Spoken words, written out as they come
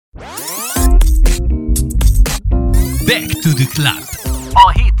Back to the Club.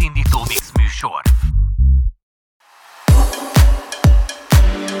 A hétindító mix műsor.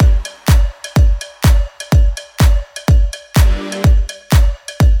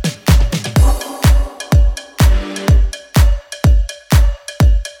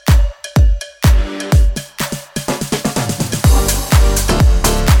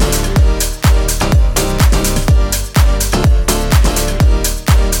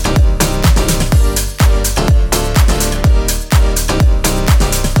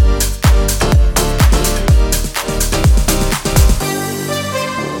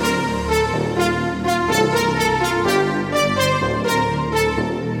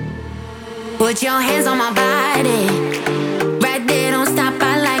 Put your hands on my body. Right there, don't stop.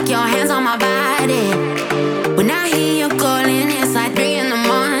 I like your hands on my body. When I hear you calling, it's like 3 in the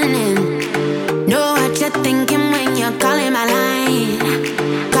morning. Know what you're thinking when you're calling my line.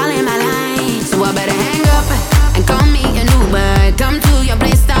 Calling my line. So I better hang up and call me an Uber. Come to your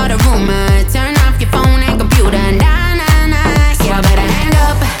place, start a rumor. Turn off your phone and computer. Nah, nah, nah. Yeah, I better hang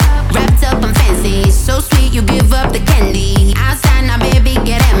up. Wrapped up and fancy. So sweet, you give up the candy. Outside now, baby,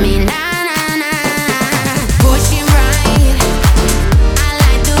 get at me. Nah.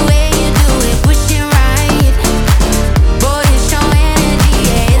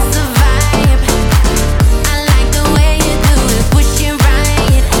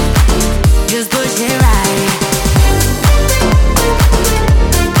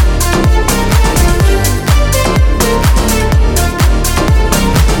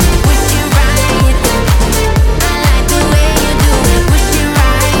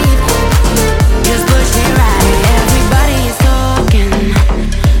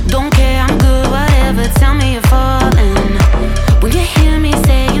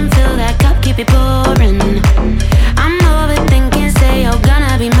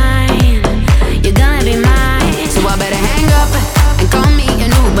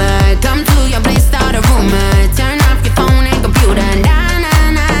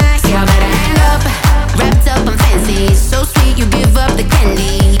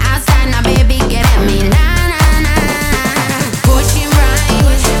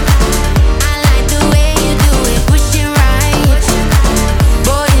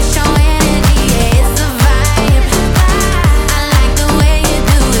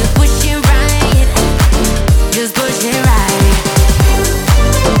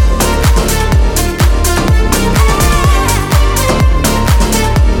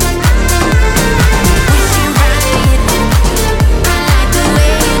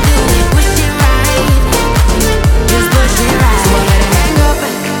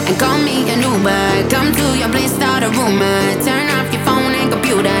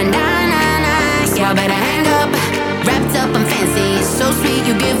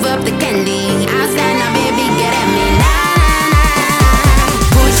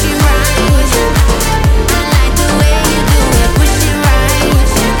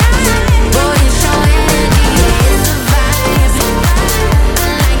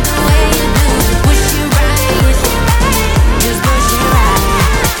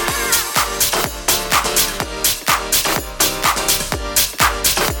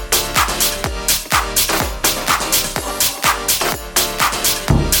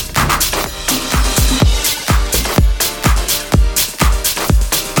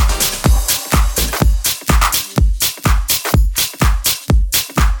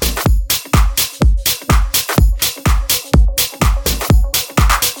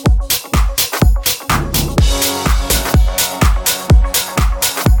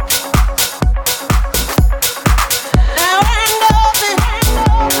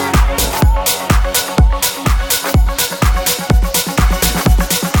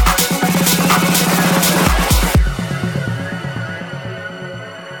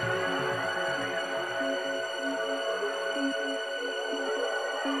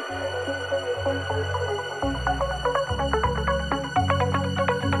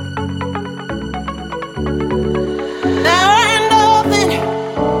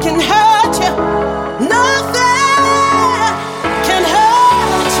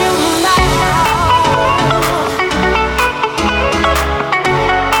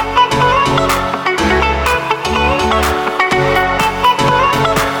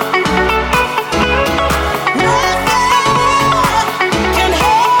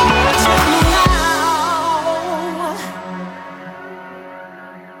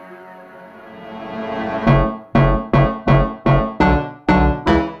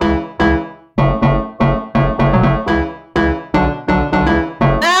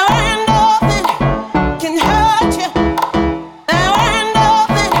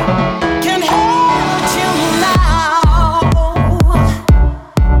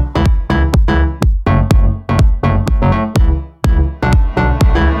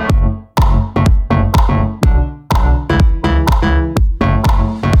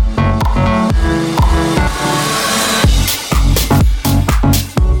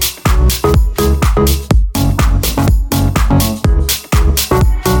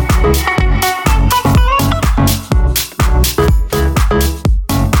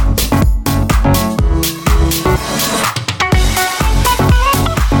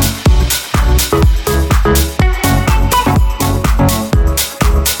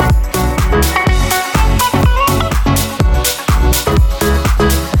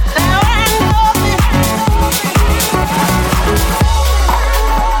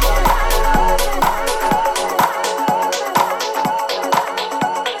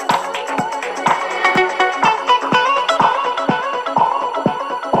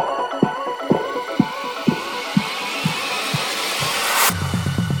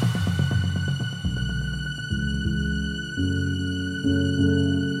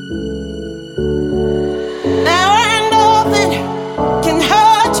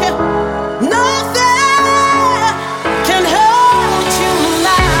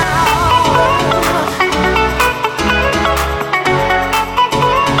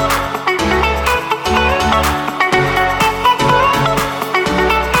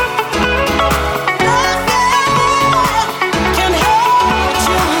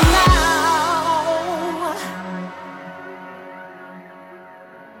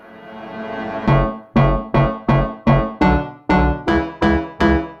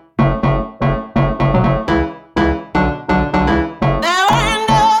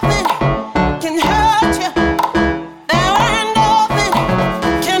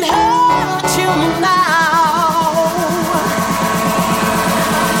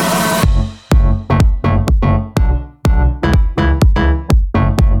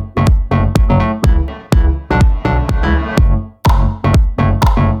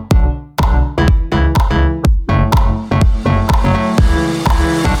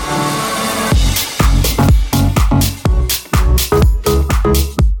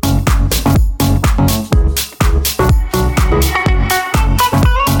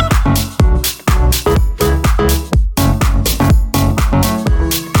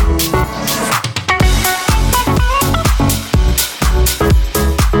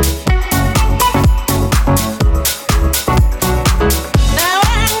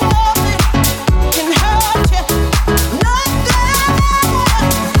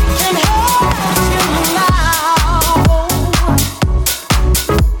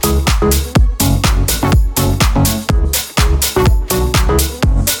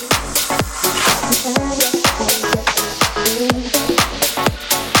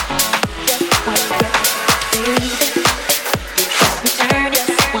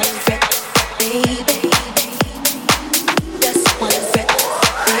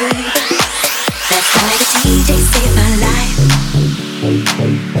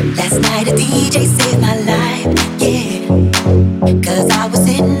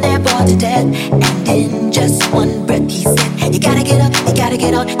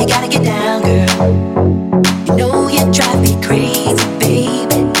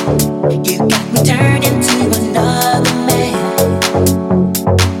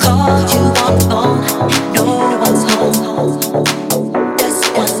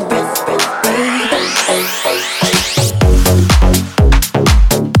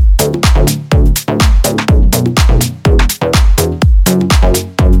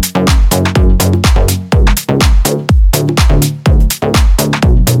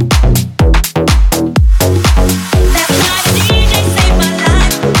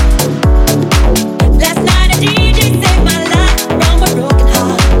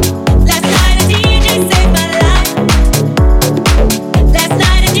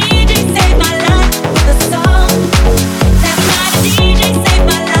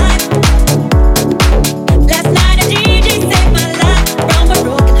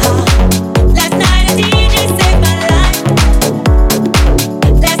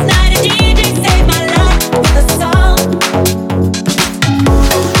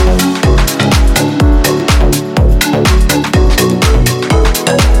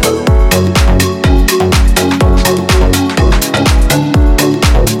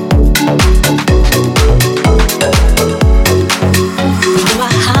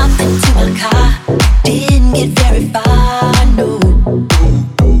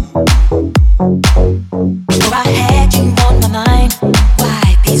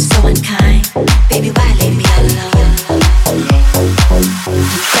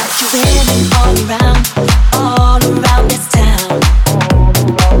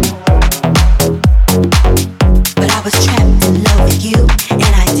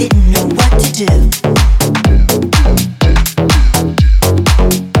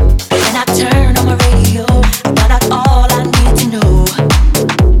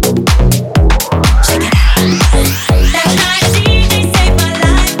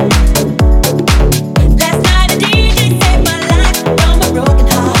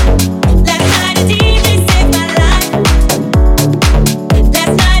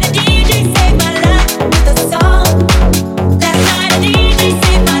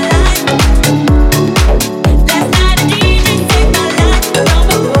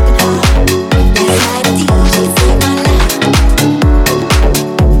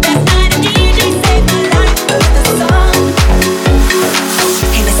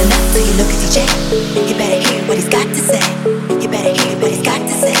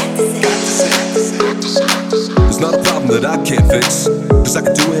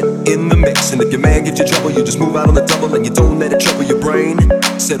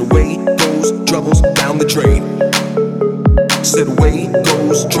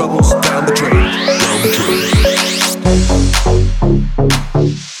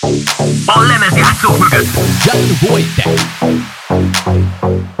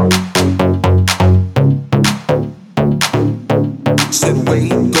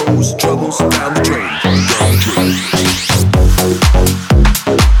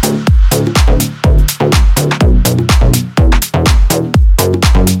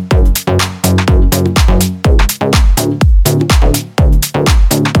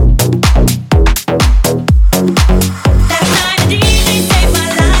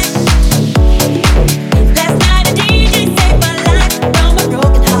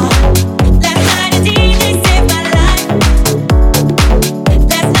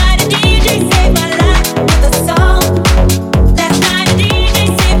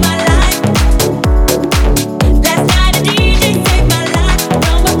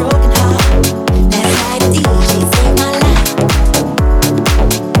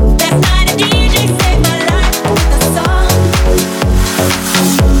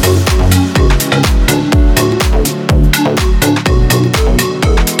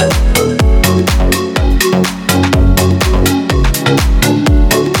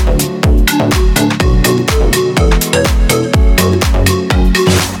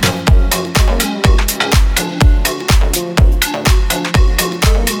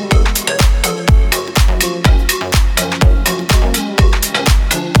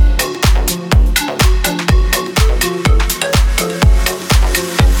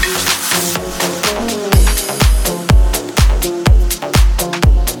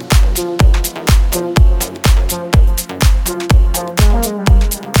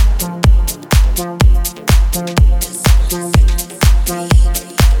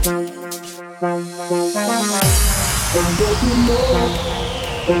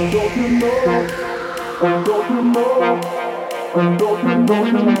 Don't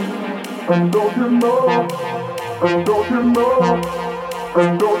you know? And don't you know? And don't you know?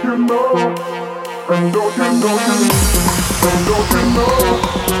 And don't you know? And don't you know? And don't you know?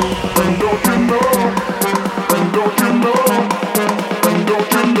 And don't you know? And don't you know? And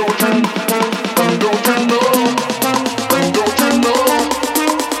don't you know? And don't you know? And don't you know?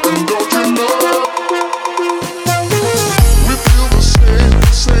 And don't you know? We feel the same,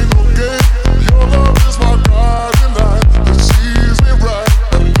 this ain't no game. Your love is my guiding light that sees me right.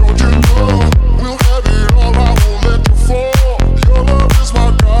 And don't you know? We'll have it all, I won't let you fall. Your love is my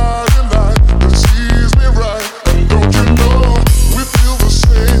guiding light that sees me right. And don't you know? We feel the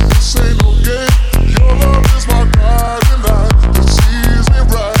same, this ain't no game. Your love is my guiding light that sees me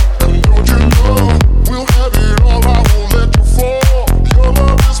right. And don't you know? We'll have it all, I won't let you fall. Your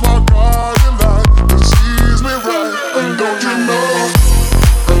love is my guiding light that sees me right. And don't you know? And don't you know?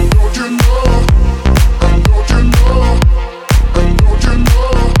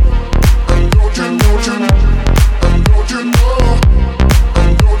 And don't you know? And don't you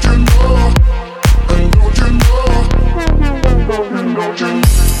know? And don't you know? And don't you know? And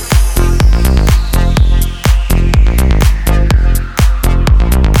don't you know? And don't you know? And don't you know?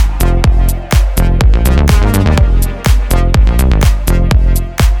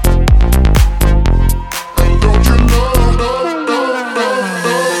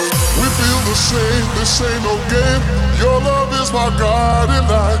 This ain't no game. Your love is my guiding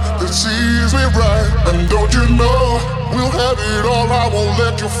light that sees me right. And don't you know? We'll have it all, I won't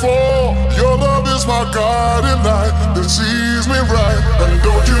let you fall. Your love is my guiding light that sees me right. And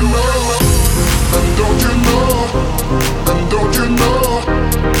don't you know? And don't you know? And don't you know?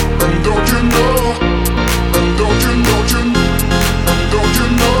 And don't you know? And don't you know? And don't you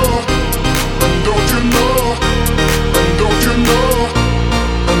know? And don't you know? And don't you know?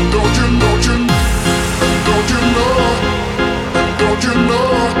 And don't you know? Don't you know? And don't you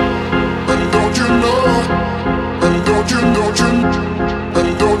know? And don't you know? And don't you know?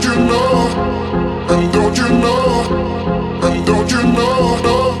 And don't you know? And don't you know? And don't you know?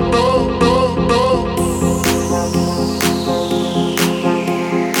 No.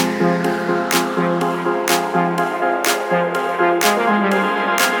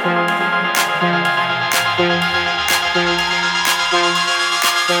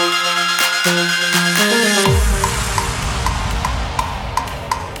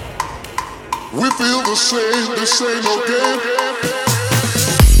 We feel the same, this ain't no game.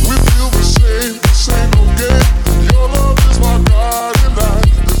 We feel the same, this ain't no game. Your love is my guiding light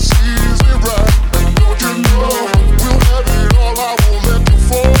that sees me right. And don't you know? We'll have it all, I won't let you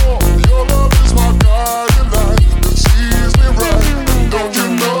fall. Your love is my guiding light that sees me right. And don't you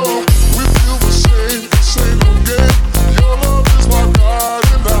know? We feel the same, this ain't no game. Your love is my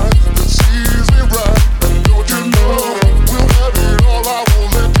guiding light that sees me right. And don't you know? We'll have it all, I won't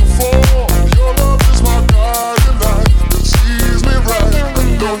let you fall. Your love is my guiding light that sees me right.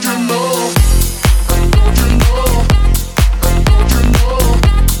 And don't you know? And don't you know? And don't you know?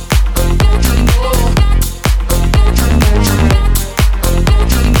 And don't you know? And don't you know? And don't you know? And don't you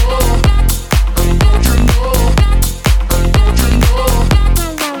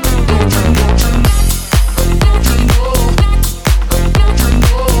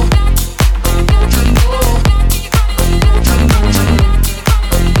And don't you know? And don't you know? And don't you know? And don't you know? And don't you know? And don't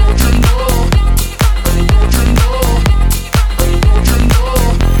you know?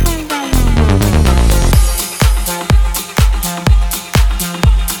 And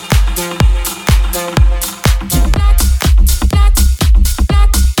don't you know? And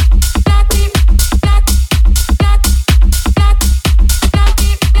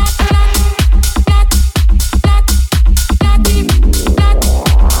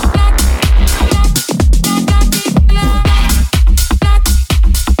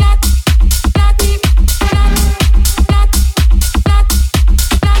don't you know? And don't you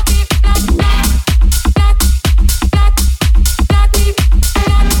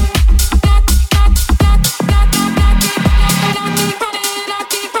know?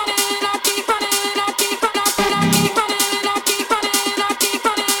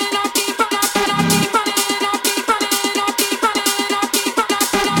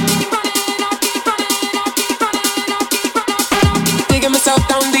 Digging myself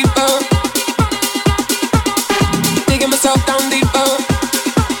down deeper. Digging myself down deeper.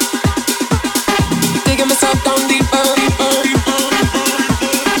 Digging myself down deeper.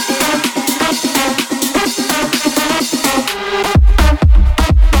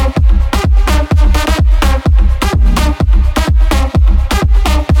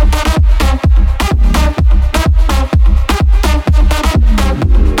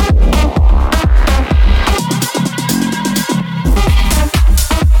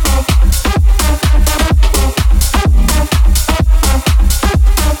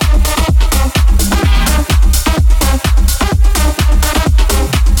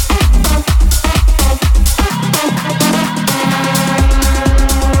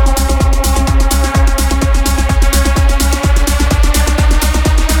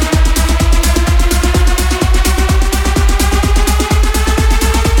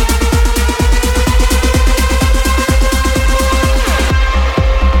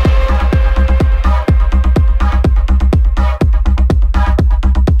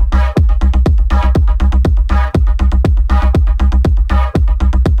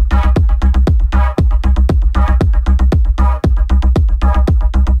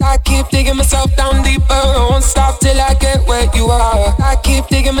 digging myself down deeper. I won't stop till I get where you are. I keep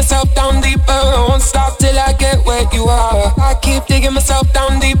digging myself down deeper. I won't stop till I get where you are. I keep digging myself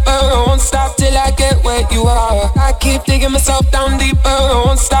down deeper. I won't stop till I get where you are. I keep digging myself down deeper. I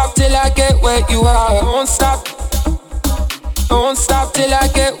won't stop till I get where you are. I won't stop. I won't stop till I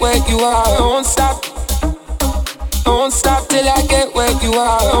get where you are. I won't stop. I won't stop till I get where you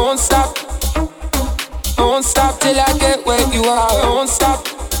are. I won't stop. I won't stop till I get where you are. I won't stop.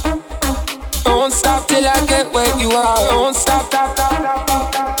 I won't stop till I get where you are. I won't stop. I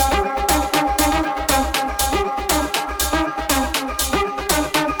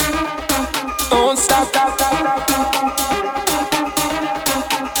won't stop.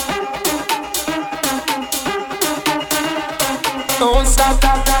 Don't stop.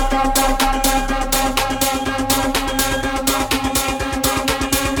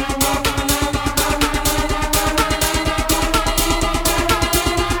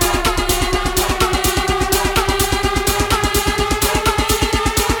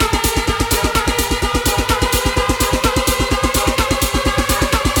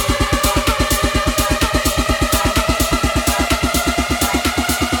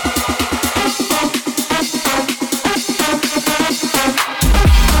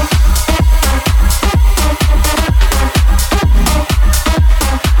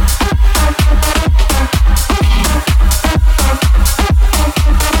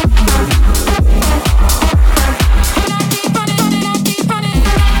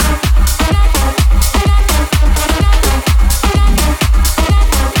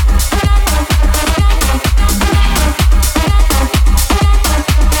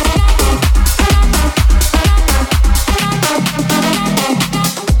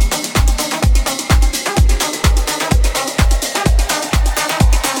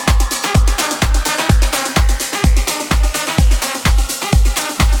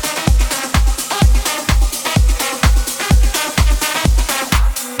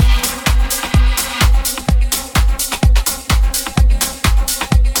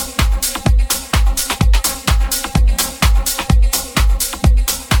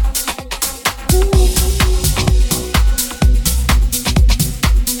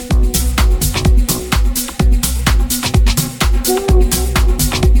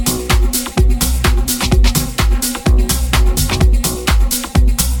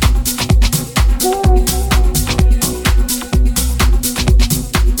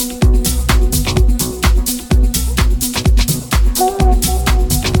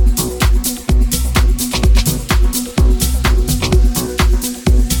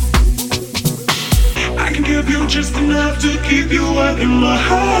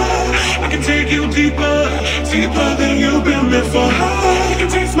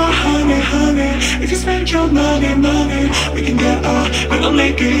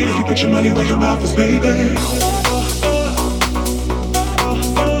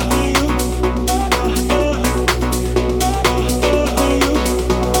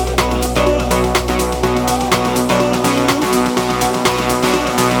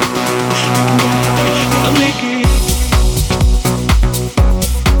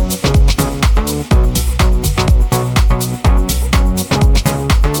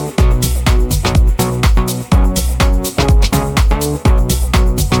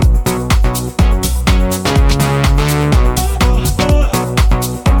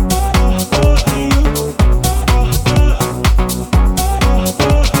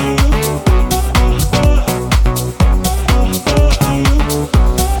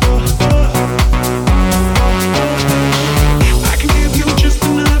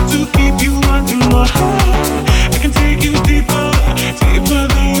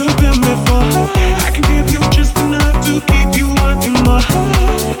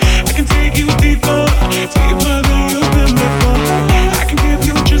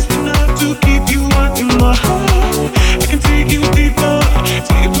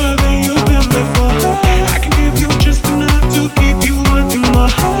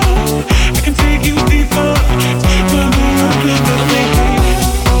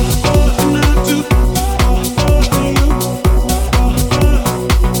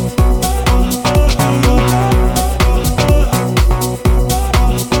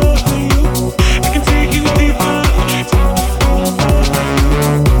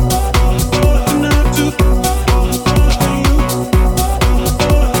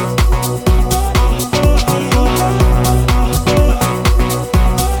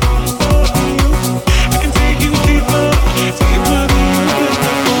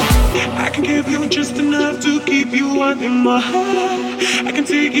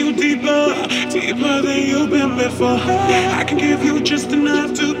 deeper than you've been before. I can give you just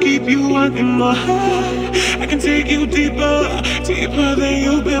enough to keep keep you under my heart. I can take you deeper, deeper than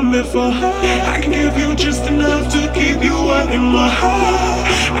you've been before. I can give you just enough to keep you under my heart.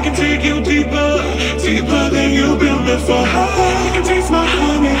 I can take you deeper, deeper than you've been before. You can taste my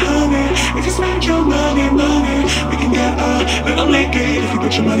honey, honey. If you spend your money, money, we can get a little naked. If you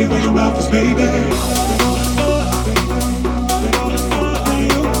put your money where your mouth is, baby.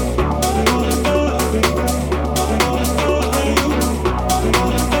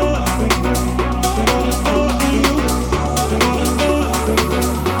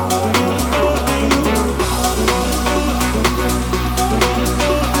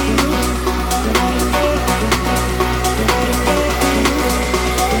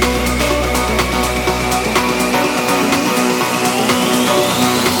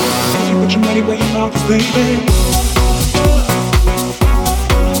 Where your mouth is, baby.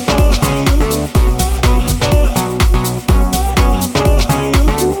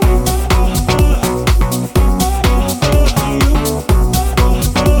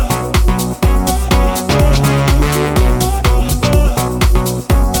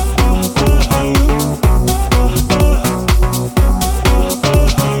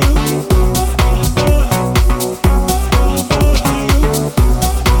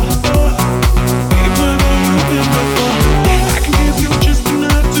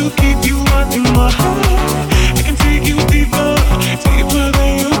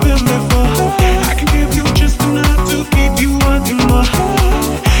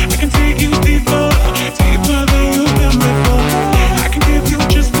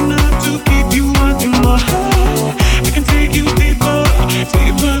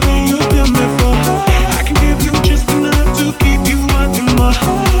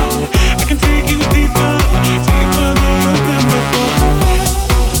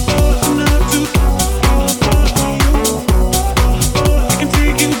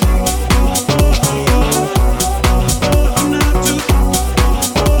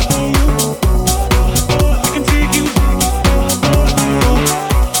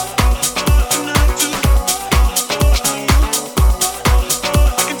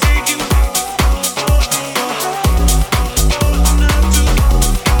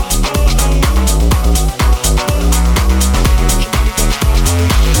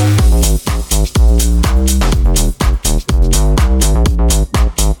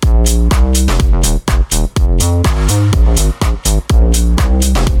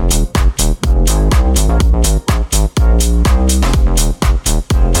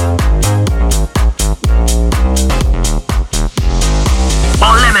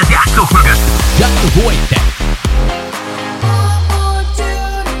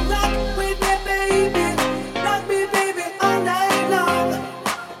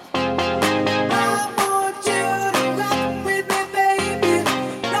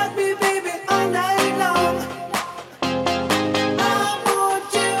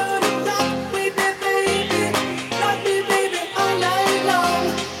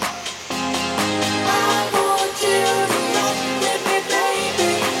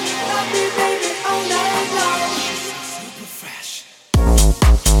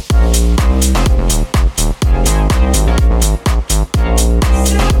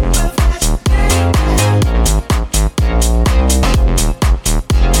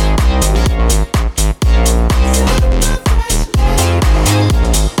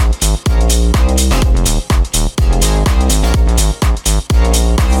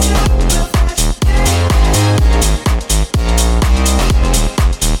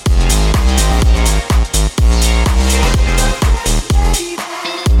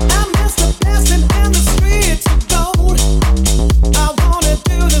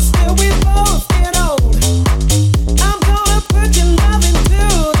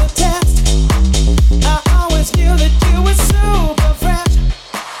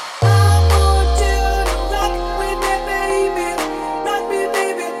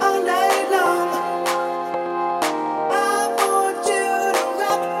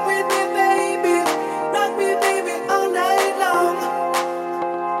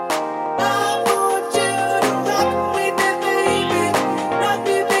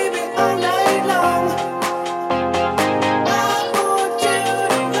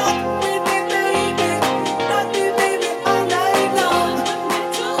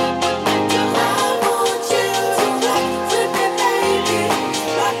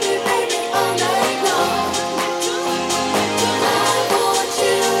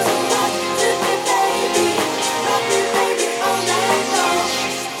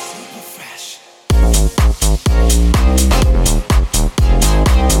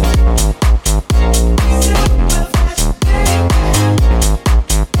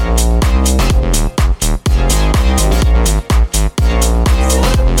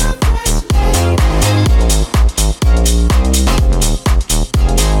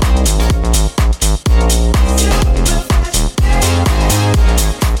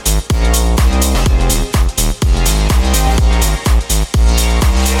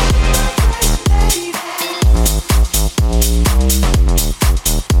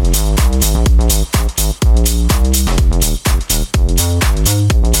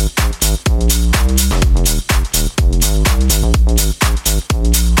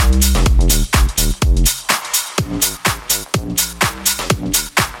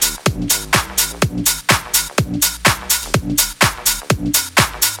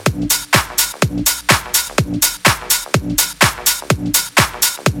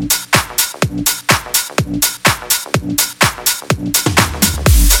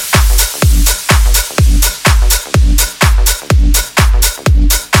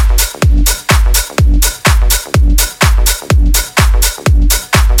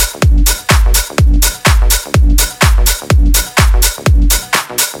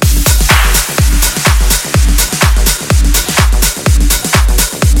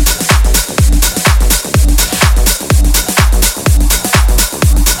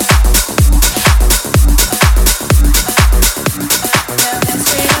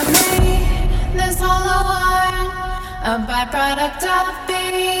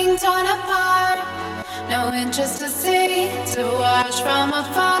 torn apart. No interest to see, to watch from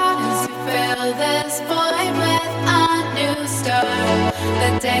afar as you fill this void with a new start. The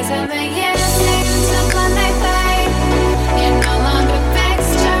days and the years seem to blend, they fade. You're no longer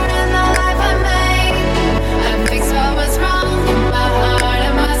fixture in the life I made. I fixed what was wrong in my heart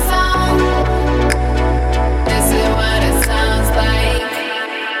and my song. This is what it sounds like.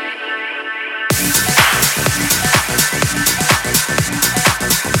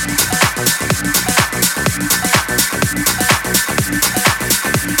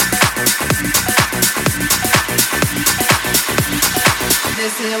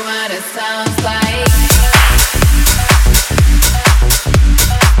 This is what it sounds like.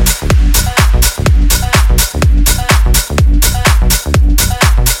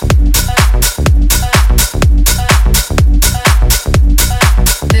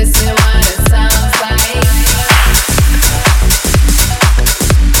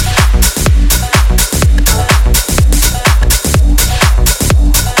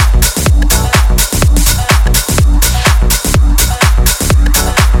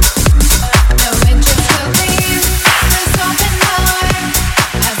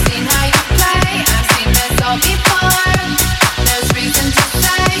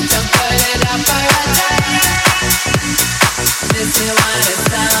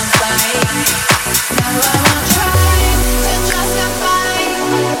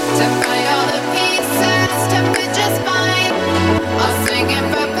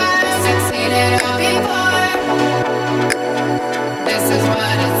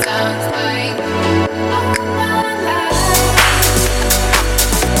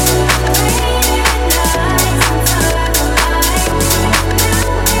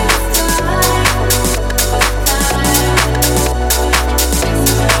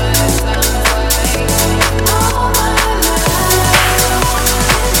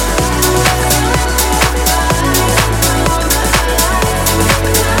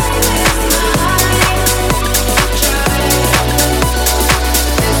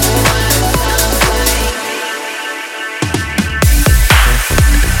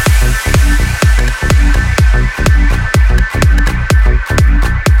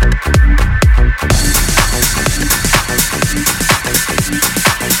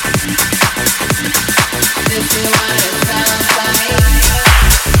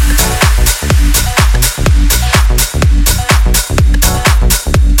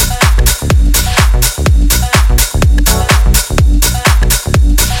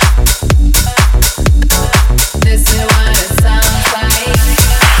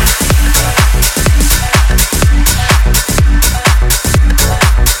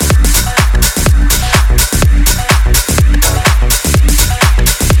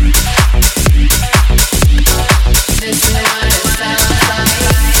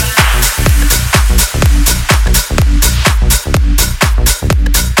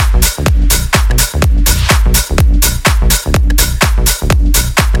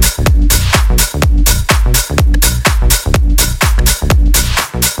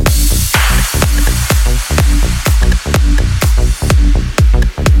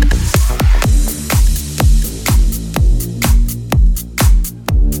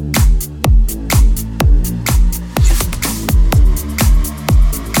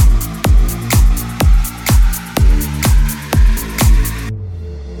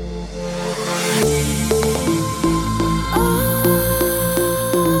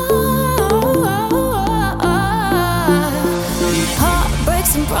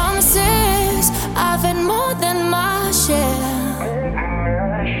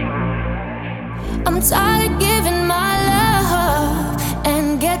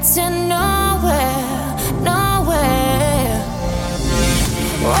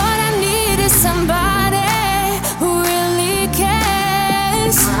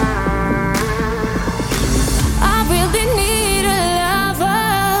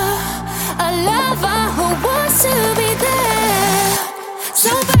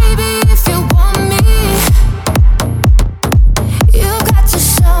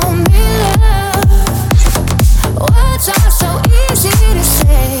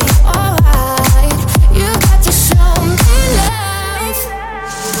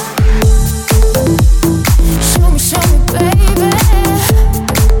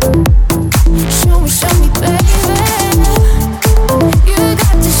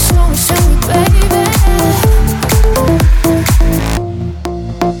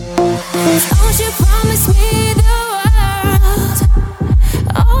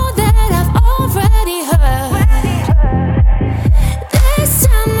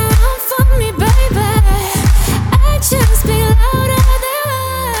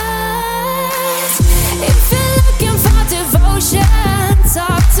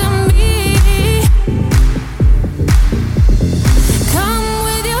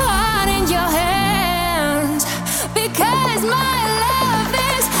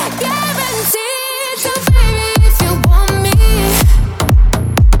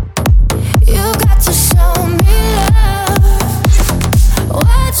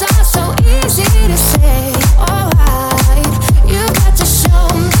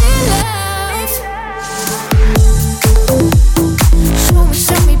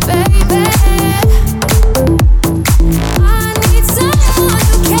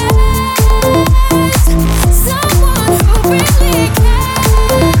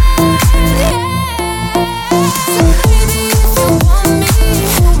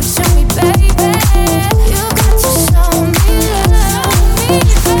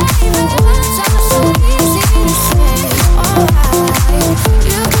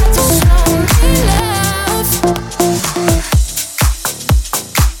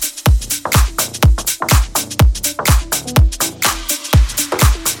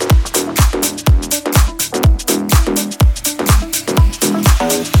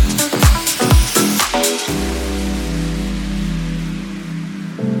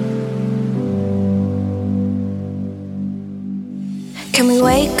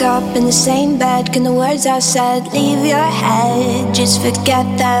 wake up in the same bed, can the words I said leave your head? Just forget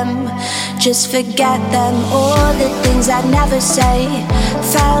them, just forget them. All the things I'd never say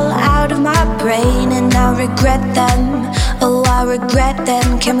fell out of my brain and I regret them. Oh, I regret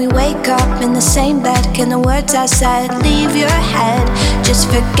them. Can we wake up in the same bed? Can the words I said leave your head? Just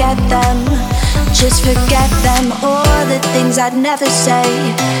forget them, just forget them. All the things I'd never say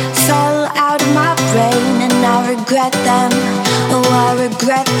fell out of my brain and I regret them. Oh, I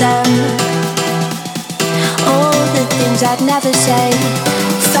regret them. All the things I'd never say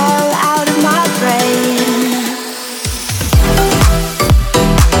fell out of my brain.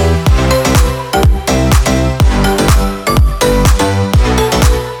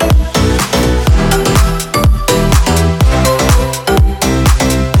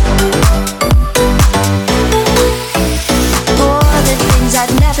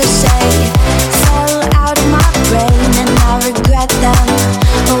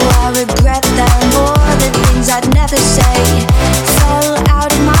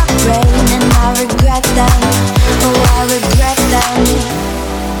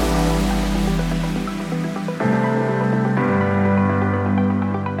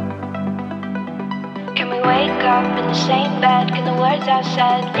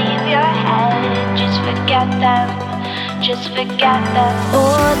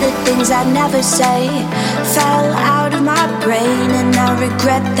 All the things I'd never say fell out of my brain and I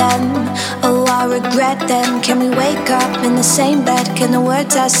regret them. Oh, I regret them. Can we wake up in the same bed? Can the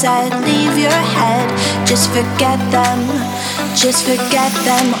words I said leave your head? Just forget them, just forget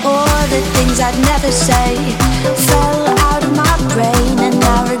them. All the things I'd never say fell out of my brain and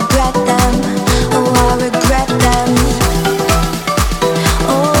I regret them. Oh, I regret them.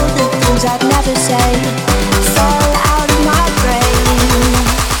 All the things I'd never say fell out of my brain.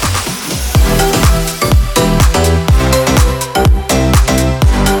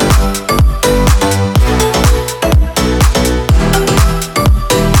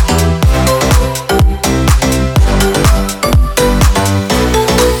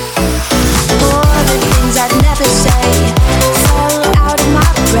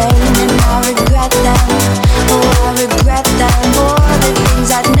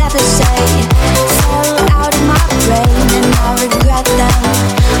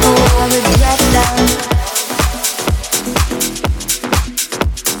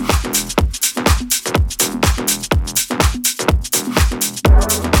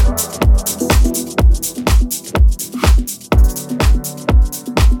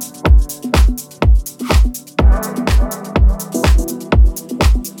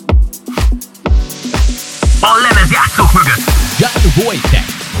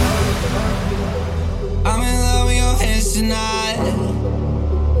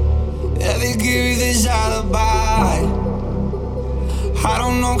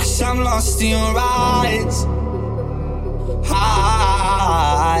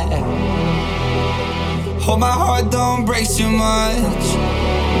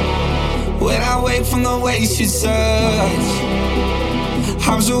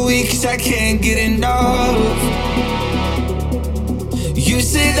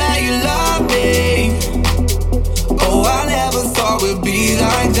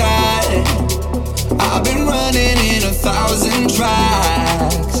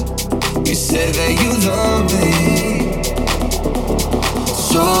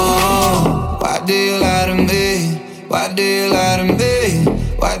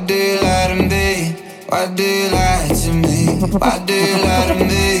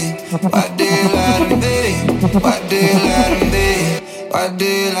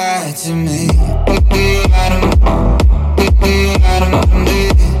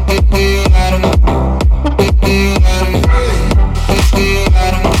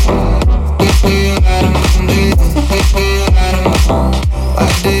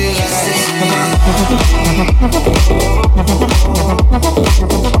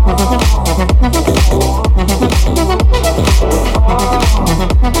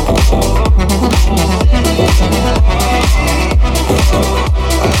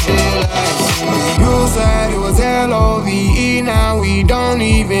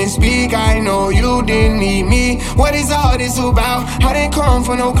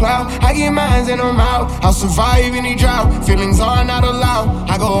 I'll survive any drought. Feelings are not allowed.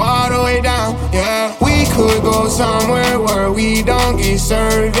 I go all the way down. Yeah, we could go somewhere where we don't get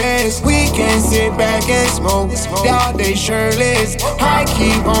service. We can sit back and smoke all day shirtless. I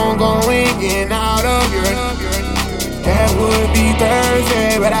keep on going, getting out of your. That would be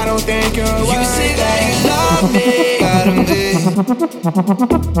Thursday, but I don't think you're. You say that you love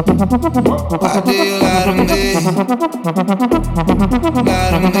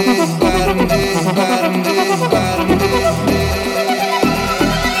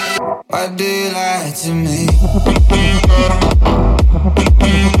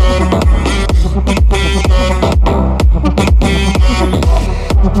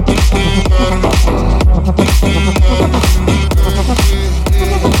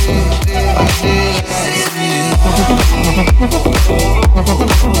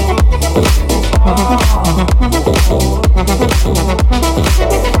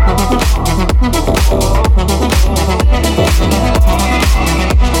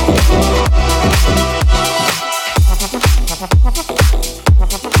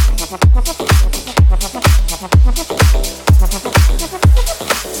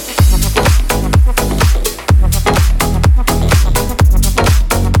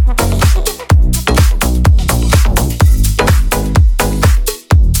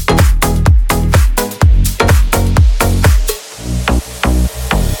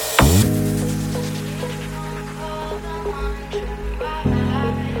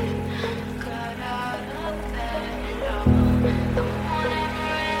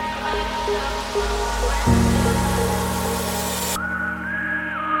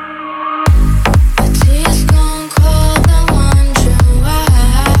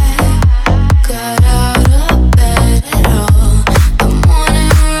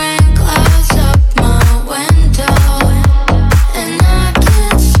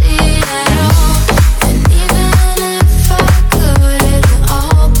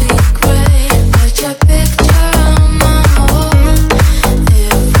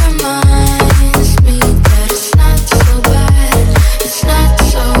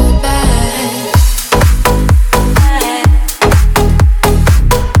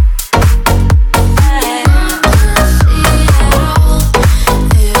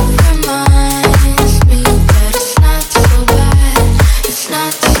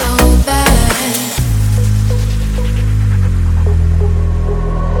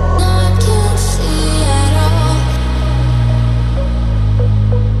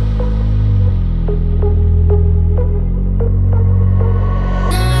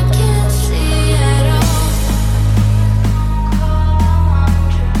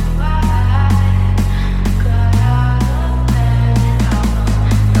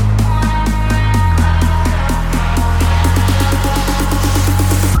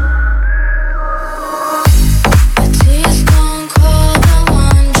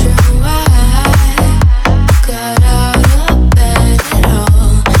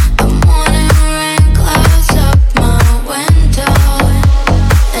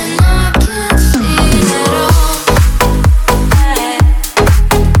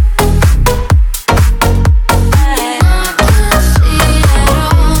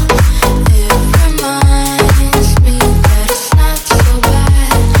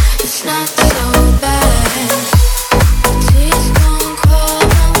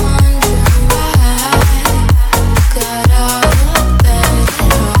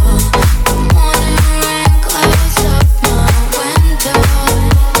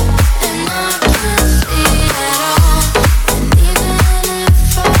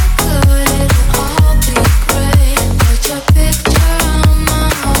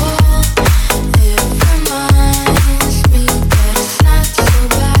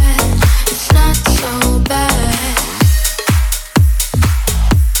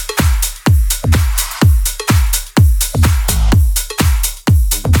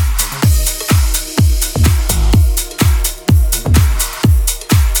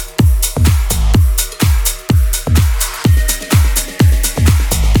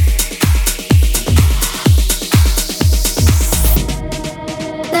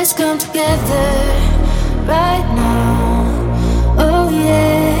Let's come together right now. Oh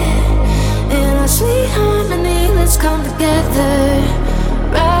yeah. In our sweet harmony, let's come together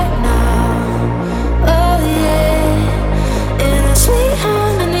right now. Oh yeah. In our sweet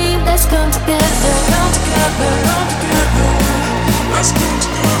harmony, let's come together. Come together, come together. Let's come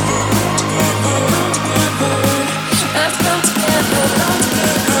together, come together, let's come together, come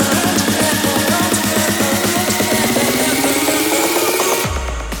together.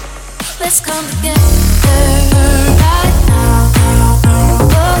 Let's come together right now.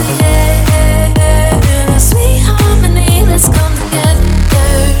 Oh yeah. In a sweet harmony, let's come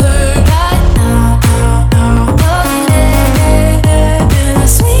together right now. Oh yeah. In a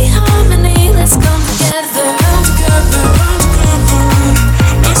sweet harmony, let's come together. Come together, come together.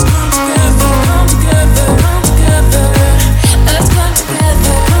 Let's come together, come together, come together. Let's come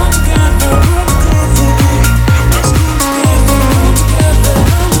together, come together, come together.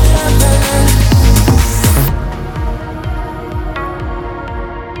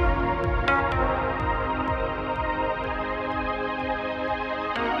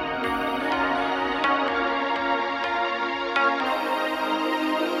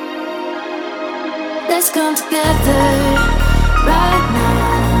 let's come together right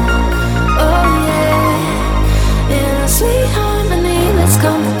now. Oh yeah, in a sweet harmony, let's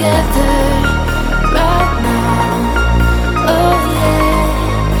come together right now. Oh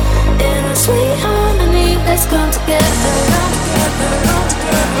yeah, in a sweet harmony, let's come together. Let's come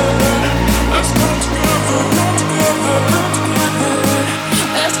together. Let's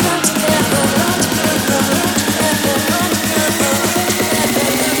come together.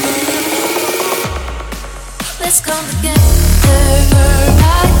 Let's come together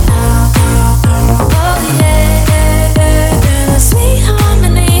right now. Oh yeah, in a sweet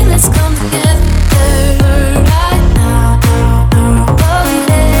harmony, let's come together right now. Oh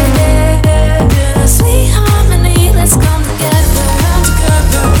yeah, in a sweet harmony, let's come together.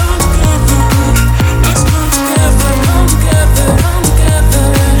 Let's come together. Let's come together.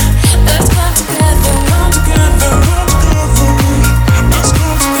 Let's come together. Let's come together.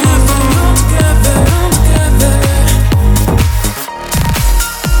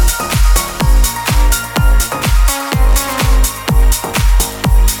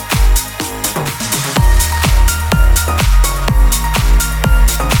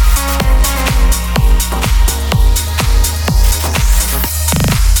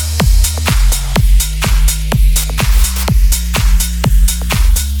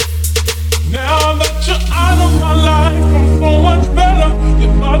 Now that you're out of my life, I'm so much better. You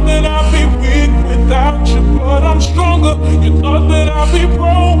thought that I'd be weak without you, but I'm stronger. You thought that I'd be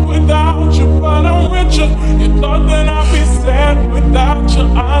broke without you, but I'm richer. You thought that I'd be sad without you,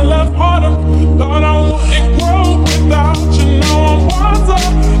 I left harder. Thought I wouldn't grow without you, now I'm wiser.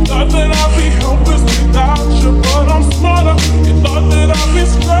 Thought that I'd be helpless without you, but I'm smarter. You thought that I'd be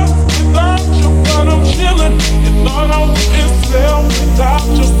stressed without you, but I'm chilling. You thought I wouldn't sell without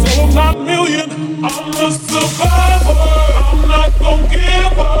you, so not million. I'm a survivor, I'm not gon'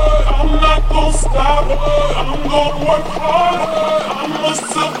 give up, I'm not gon' stop, I'm gon' work harder. I'm a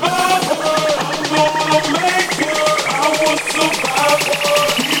survivor, I'm gonna make it. I will survive,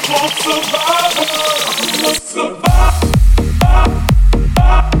 keep on surviving. I'm a survivor,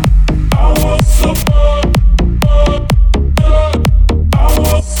 I will survive, I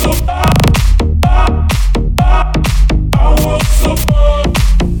will survive, I will survive.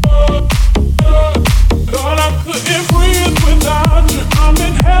 Thought I couldn't breathe without you, I'm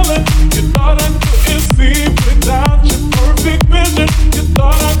inhaling. You thought I couldn't see without your perfect vision. You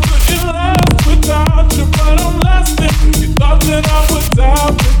thought I couldn't last without you, but I'm lasting. You thought that I would die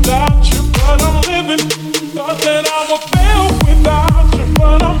without you, but I'm living. Thought that I would fail without you,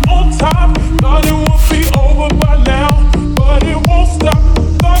 but I'm on top. Thought it would be over by now, but it won't stop.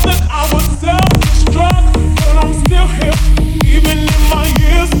 Thought that I would self-destruct, but I'm still here. Even in my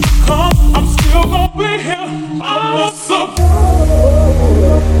years to come, I'm still gonna be here. I'm a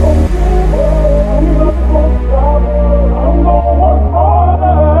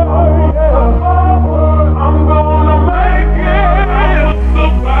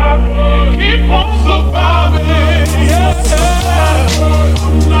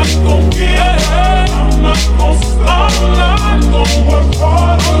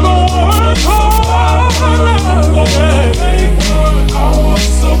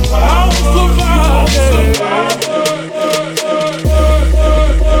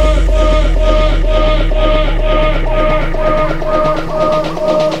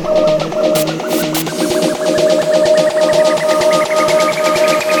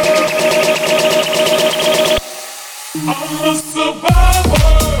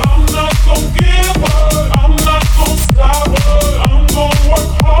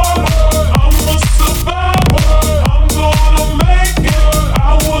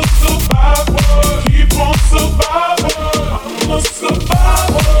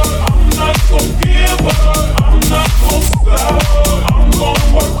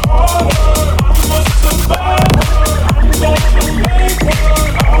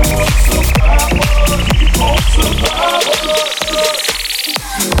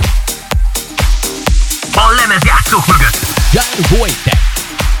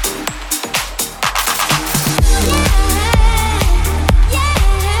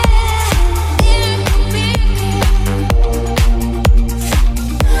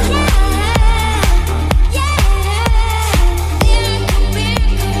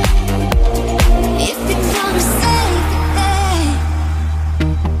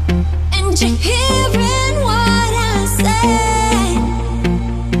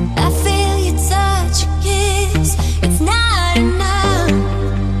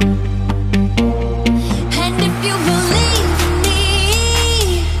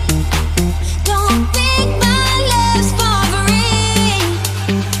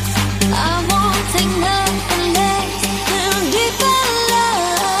Take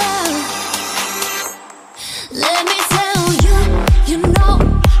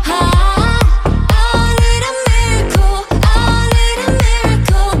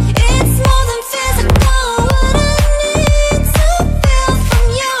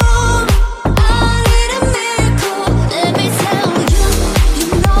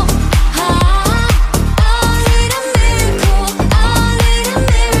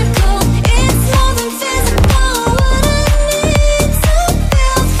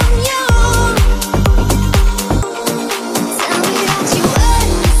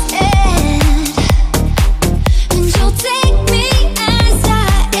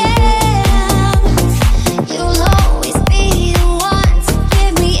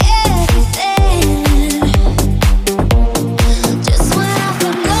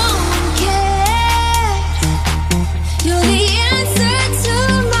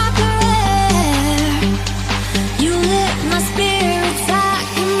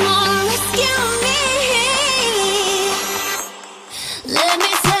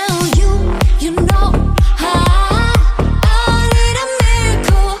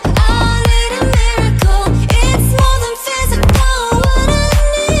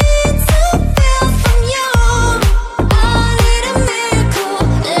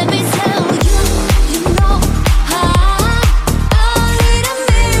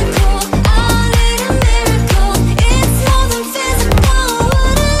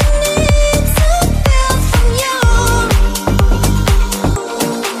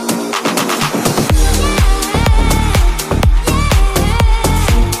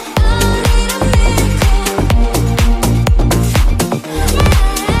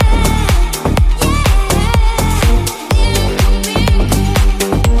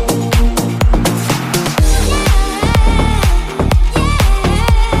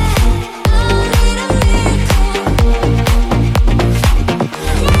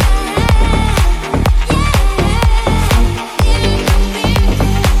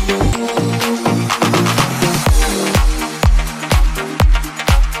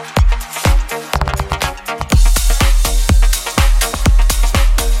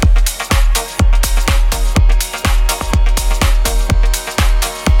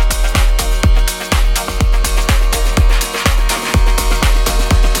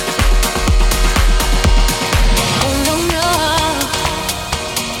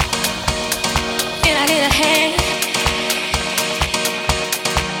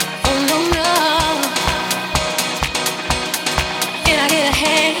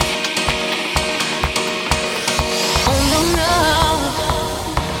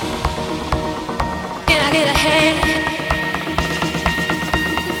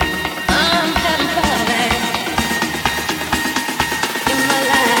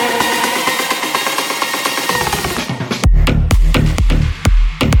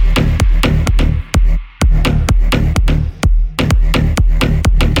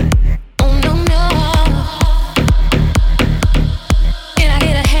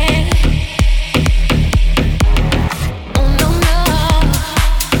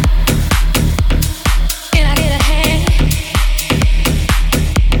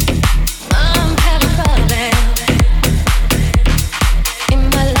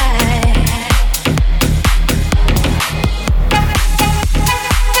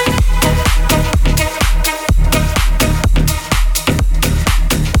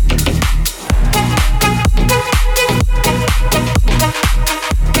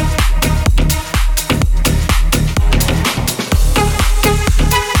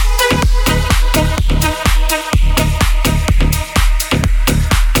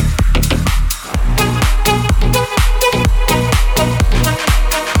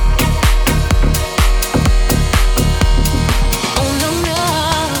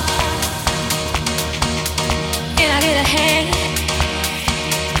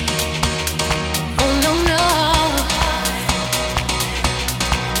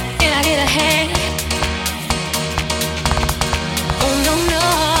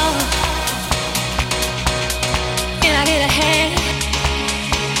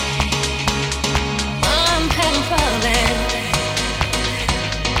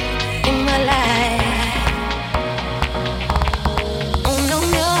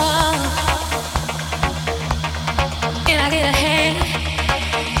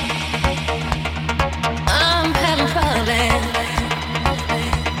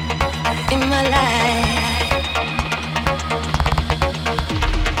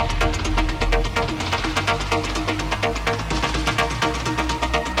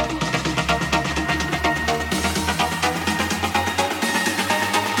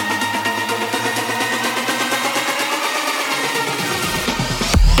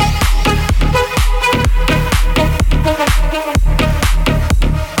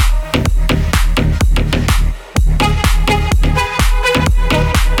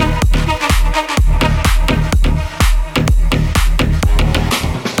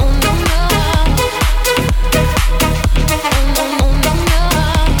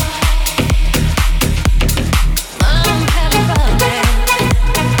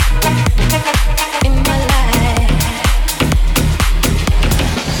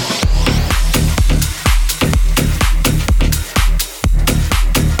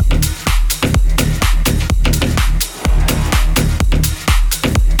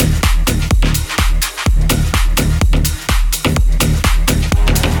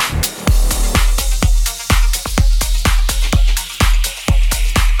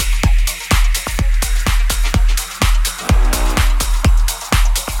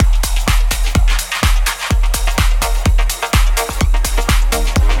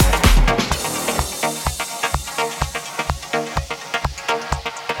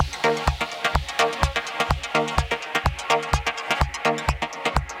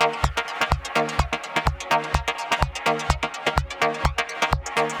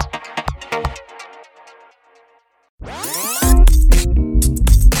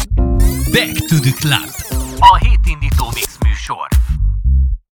Back to the Club. A hétindító mix